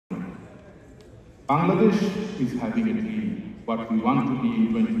Bangladesh is having a dream, what we want to be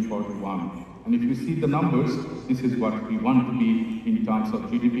in 2041. And if you see the numbers, this is what we want to be in terms of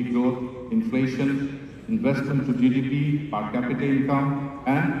GDP growth, inflation, investment to GDP, per capita income,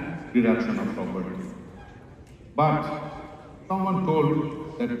 and reduction of poverty. But someone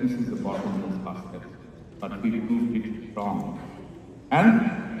told that this is the bottomless basket, but we proved it wrong.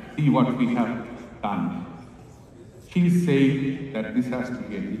 And see what we have done. She is saying that this has to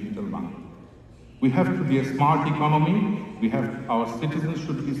be a digital market. We have to be a smart economy. Our citizens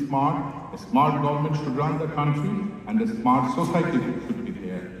should be smart. A smart government should run the country, and a smart society should be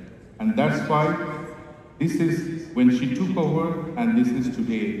there. And that's why this is when she took over, and this is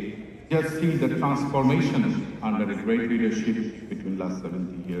today. Just see the transformation under a great leadership between last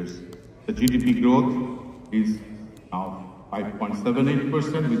 70 years. The GDP growth is now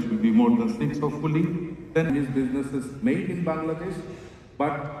 5.78%, which will be more than 6 hopefully. Then his businesses made in Bangladesh,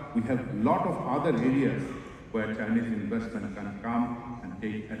 but we have a lot of other areas where Chinese investment can come and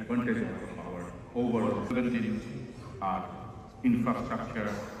take advantage of our overall infrastructure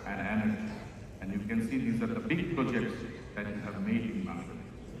and energy. And you can see these are the big projects that we have made in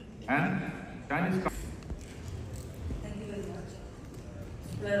Bangladesh. And Chinese. Thank you very much.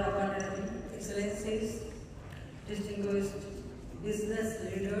 Well, Honorable Excellencies, distinguished business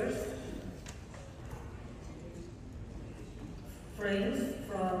leaders, friends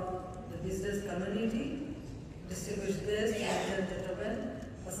from the business community, distinguished guests, ladies and gentlemen,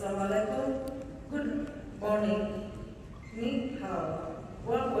 Assalamu alaikum. Good morning. Ni hao.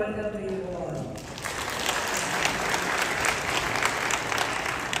 Warm welcome to you all.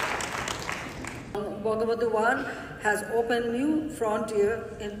 Bangabandhu 1 has opened new frontier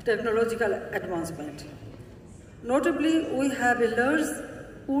in technological advancement. Notably, we have a large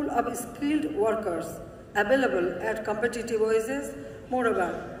pool of skilled workers available at competitive wages. Moreover,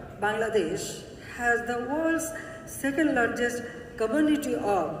 Bangladesh has the world's second largest community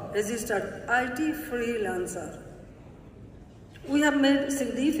of registered IT freelancers. We have made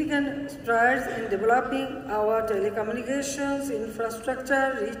significant strides in developing our telecommunications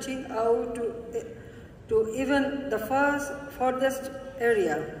infrastructure, reaching out to even the farthest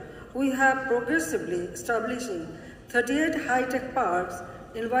area. We have progressively establishing 38 high-tech parks,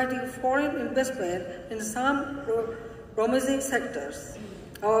 inviting foreign investment in some promising sectors.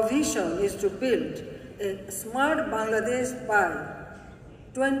 Our vision is to build a smart Bangladesh by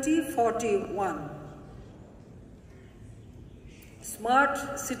 2041.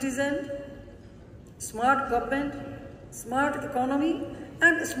 Smart citizen, smart government, smart economy,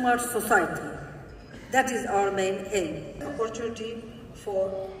 and smart society. That is our main aim. Opportunity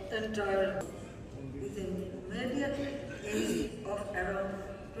for entire within immediate age of around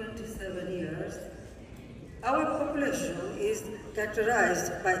 27 years. Our population is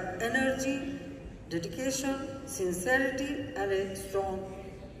characterized by energy, dedication, sincerity, and a strong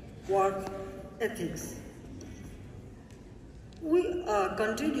work ethics. We are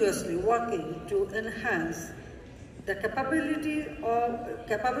continuously working to enhance the capabilities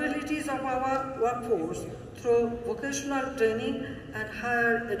of our workforce through vocational training and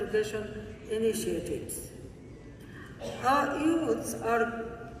higher education initiatives. Our youths are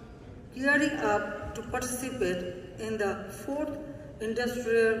gearing up to participate in the fourth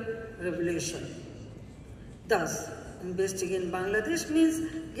industrial revolution. Thus, investing in Bangladesh means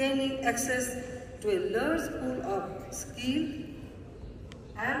gaining access to a large pool of skilled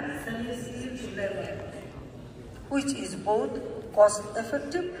and semi-skilled labor, which is both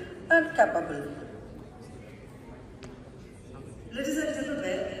cost-effective and capable. Ladies and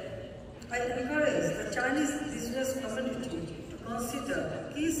gentlemen, I encourage the Chinese business community to consider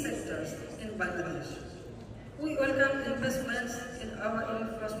key sectors in Bangladesh. We welcome investments in our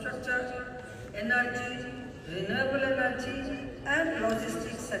infrastructure, energy, renewable energy, and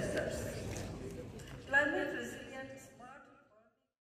logistics sectors.